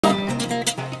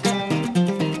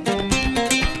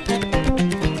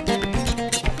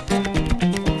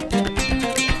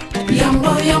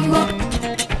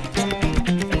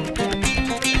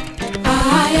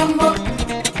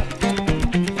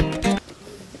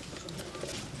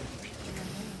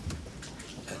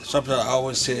something I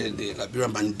always say, the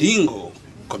Liberian Mandingo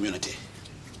community.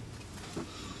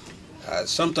 I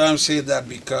sometimes say that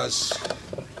because,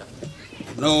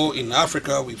 you know, in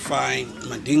Africa we find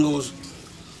Mandingos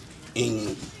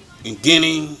in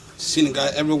Guinea, Senegal,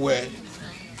 everywhere.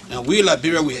 And we in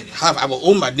Liberia, we have our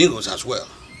own Mandingos as well,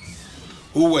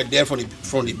 who were there from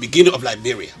the beginning of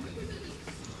Liberia.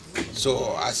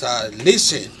 So as I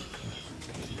listen,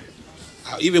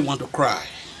 I even want to cry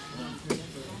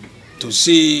to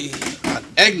see an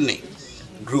ethnic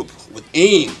group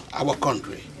within our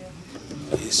country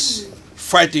is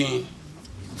fighting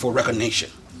for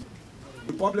recognition.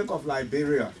 The Republic of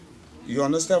Liberia, you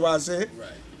understand what I say?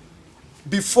 Right.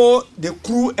 Before the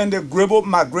crew and the Grebo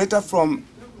migrated from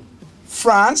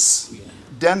France,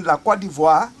 then La Côte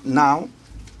d'Ivoire, now,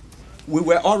 we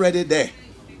were already there.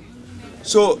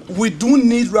 So we do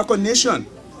need recognition.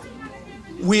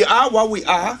 We are what we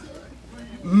are.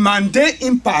 Mande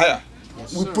Empire.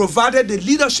 Yes, we provided the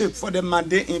leadership for the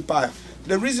Mande Empire.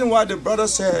 The reason why the brother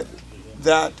said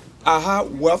that I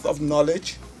have wealth of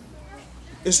knowledge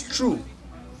is true.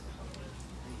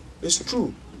 It's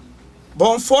true.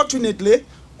 But unfortunately,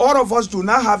 all of us do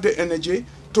not have the energy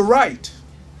to write.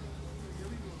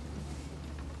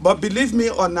 But believe me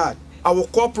or not, I will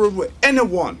cooperate with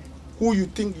anyone who you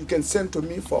think you can send to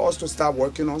me for us to start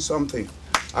working on something.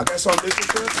 I got some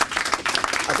literature.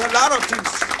 I got a lot of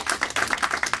things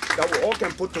that we all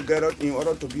can put together in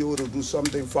order to be able to do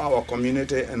something for our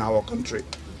community and our country.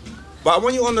 But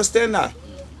when you understand that,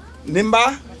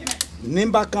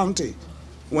 Nimba County,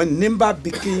 when Nimba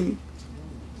became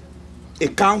a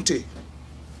county,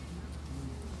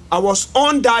 I was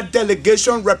on that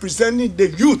delegation representing the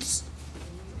youths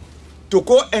to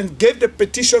go and give the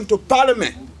petition to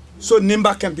Parliament so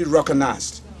Nimba can be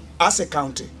recognized as a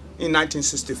county in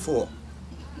 1964.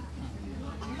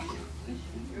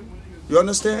 You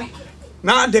understand?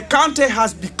 Now the county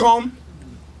has become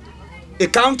a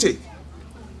county.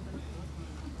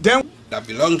 Then that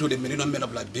belong to the Millennium Men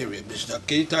of Liberia. Mr.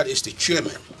 Keita is the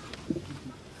chairman.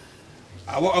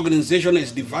 Our organization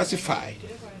is diversified.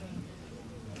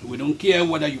 We don't care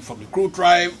whether you're from the Kru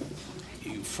tribe,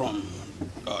 you're from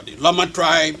the Lama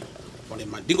tribe, from the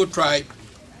Mandingo tribe.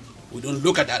 We don't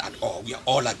look at that at all. We are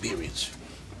all Liberians.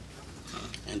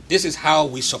 And this is how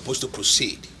we're supposed to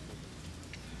proceed.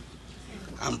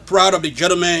 I'm proud of the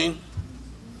gentleman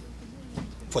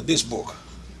for this book.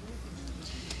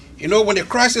 You know, when the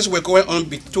crisis were going on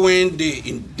between the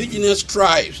indigenous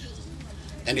tribes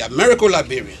and the American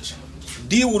Liberians,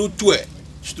 D. Wuru Tue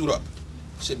stood up.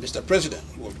 He said, Mr. President,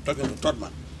 we were talking to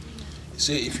Todman. He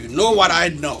said, if you know what I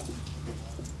know,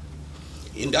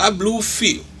 in that blue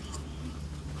field,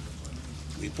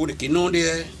 we put a kino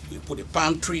there, we put a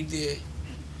palm tree there,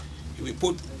 we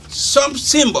put some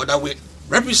symbol that will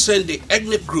represent the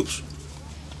ethnic groups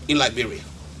in Liberia.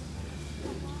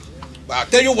 But I'll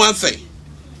tell you one thing,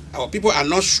 our people are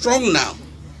not strong now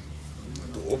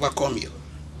to overcome you,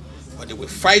 but they will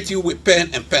fight you with pen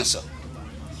and pencil.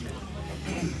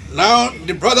 Now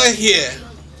the brother here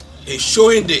is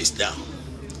showing this now.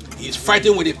 He is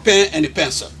fighting with a pen and a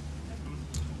pencil,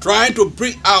 trying to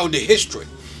bring out the history,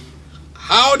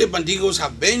 how the Bandigos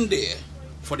have been there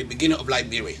for the beginning of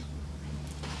Liberia.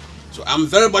 So I'm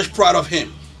very much proud of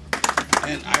him.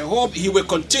 And I hope he will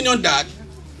continue that.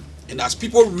 And as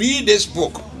people read this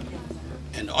book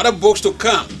and other books to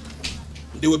come,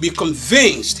 they will be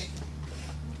convinced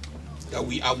that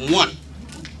we are one.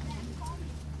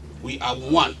 We are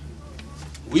one.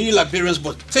 We Liberians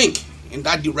must think in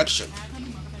that direction.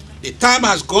 The time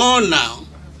has gone now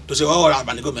to say, oh, that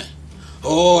Bandigo man,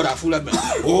 oh, that Fula man,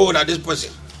 oh, that this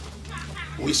person.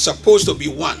 We're supposed to be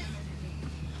one.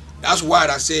 That's why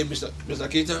I say, Mr.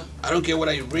 Keita, I don't care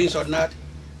whether it rains or not,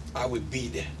 I will be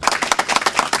there.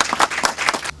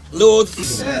 Lord,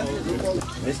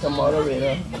 Mr.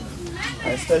 Moderator, I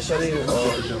especially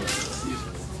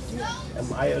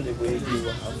admire the way you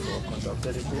have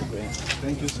conducted the program.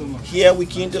 thank you so much. Here we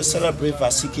came to celebrate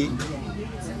Nvasekie,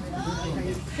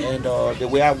 and the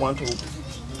way I want to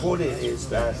put it is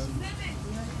that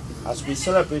as we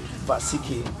celebrate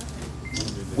Nvasekie,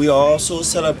 we also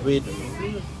celebrate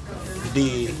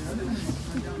the,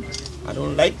 I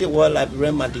don't like the word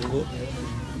Liberian Mandingo,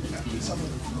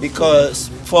 because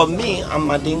for me, I'm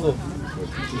Mandingo.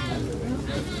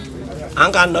 I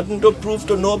ain't got nothing to prove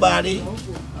to nobody,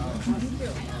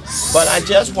 but I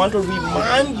just want to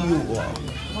remind you all,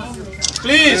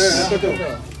 please,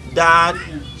 that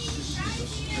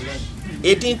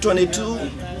 1822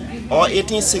 or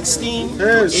 1816 to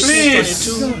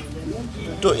 1822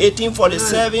 to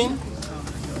 1847,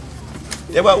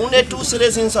 there were only 2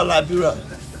 citizens of Liberia.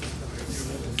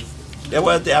 There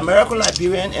was the American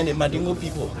Liberian and the Mandingo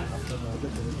people.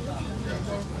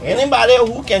 Anybody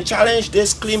who can challenge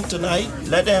this claim tonight,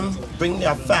 let them bring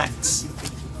their facts.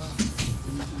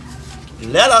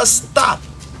 Let us stop.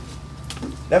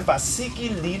 Let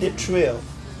Nvasekie lead the trail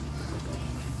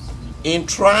in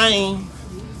trying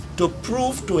to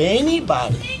prove to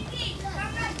anybody,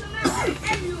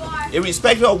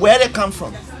 irrespective of where they come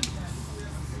from.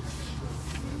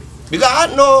 Because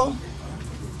I know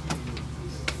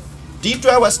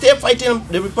D12 was still fighting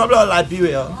the Republic of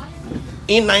Liberia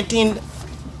in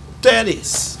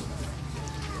 1930s.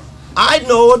 I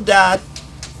know that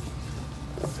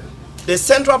the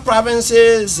central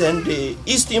provinces and the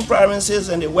eastern provinces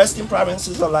and the western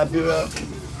provinces of Liberia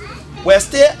were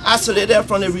still isolated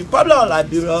from the Republic of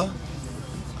Liberia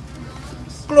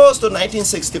close to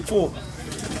 1964.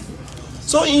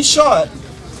 So in short,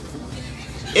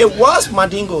 it was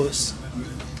Mandingos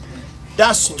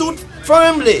that stood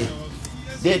firmly.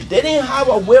 They didn't have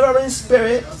a wavering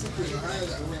spirit.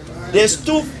 They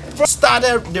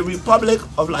started the Republic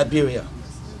of Liberia.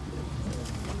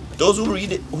 Those who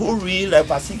read like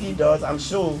Nvasekie does, I'm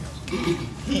sure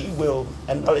he will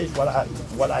acknowledge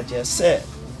what I just said.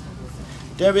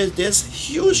 There is this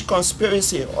huge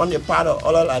conspiracy on the part of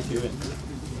other Liberians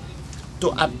to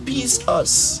appease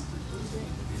us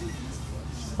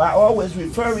by always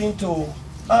referring to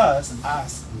us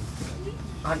as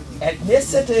an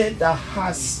ethnicity that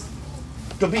has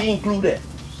to be included.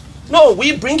 No,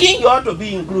 we bringing you all to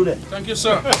be included. Thank you,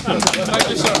 sir. Thank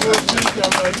you, sir.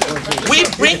 We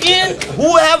bringing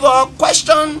whoever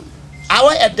question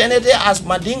our identity as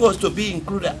Mandingos to be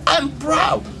included. I'm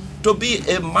proud to be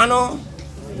a Mano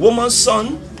woman's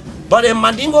son, but a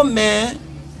Mandingo man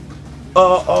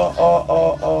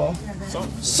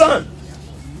son.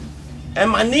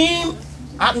 And my name,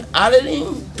 I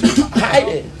didn't hide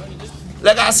it.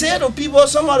 Like I said to people,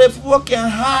 some of the people can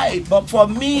hide, but for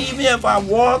me, even if I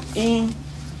walk in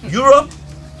Europe,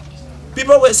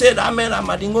 people will say that man a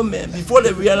Mandingo man before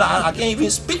they realize I can't even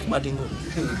speak Mandingo.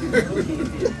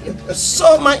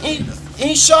 So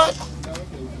in short,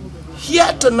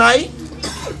 here tonight,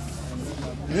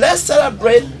 let's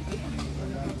celebrate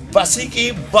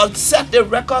Nvasekie, but set the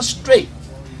record straight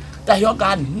that you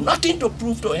got nothing to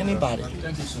prove to anybody.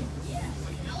 Thank you, sir.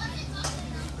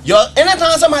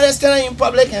 Anytime somebody standing in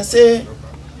public and say,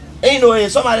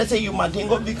 somebody say you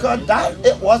Mandingo, because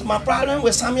it was my problem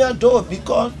with Samuel Doe,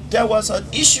 because there was an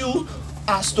issue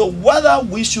as to whether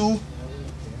we should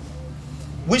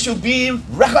be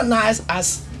recognized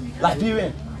as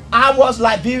Liberian. I was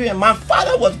Liberian. My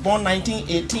father was born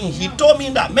 1918. He told me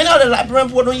that many of the Liberian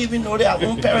people don't even know their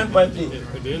own parents' birthday.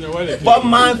 But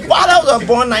my father was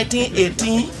born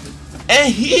 1918,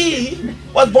 and he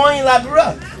was born in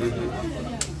Liberia.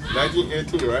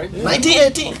 1918, right?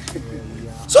 1918.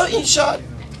 So in short,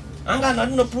 I got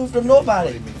nothing to prove to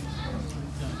nobody.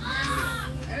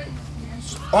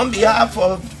 On behalf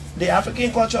of the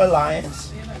African Cultural Alliance,